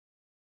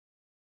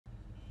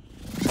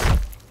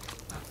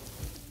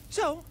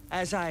So,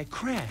 as I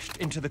crashed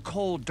into the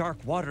cold, dark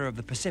water of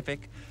the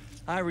Pacific,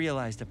 I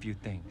realized a few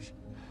things.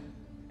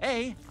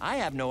 A, I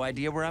have no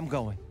idea where I'm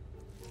going.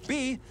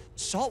 B,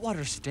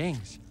 saltwater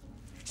stings.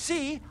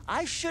 C,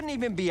 I shouldn't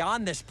even be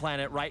on this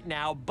planet right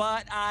now,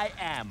 but I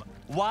am.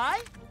 Why?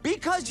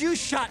 Because you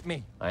shot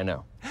me. I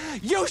know.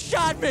 You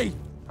shot me!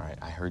 All right,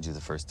 I heard you the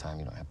first time.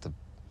 You don't have to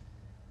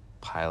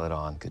pile it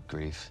on. Good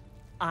grief.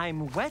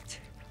 I'm wet,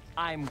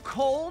 I'm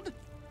cold,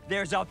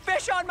 there's a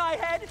fish on my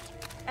head,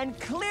 and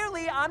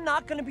clearly I'm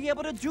not gonna be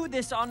able to do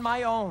this on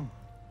my own.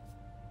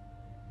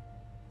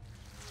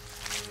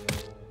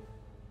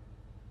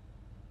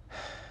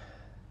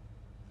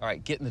 All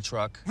right, get in the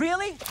truck.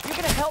 Really? You're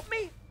gonna help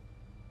me?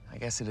 I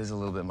guess it is a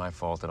little bit my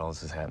fault that all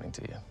this is happening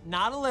to you.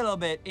 Not a little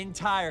bit,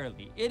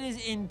 entirely. It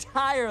is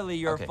entirely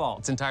your fault.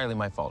 It's entirely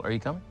my fault. Are you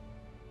coming?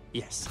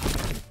 Yes.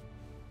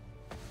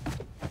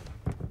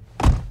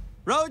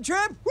 Road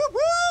trip? Whoop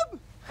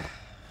whoop!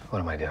 What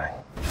am I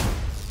doing?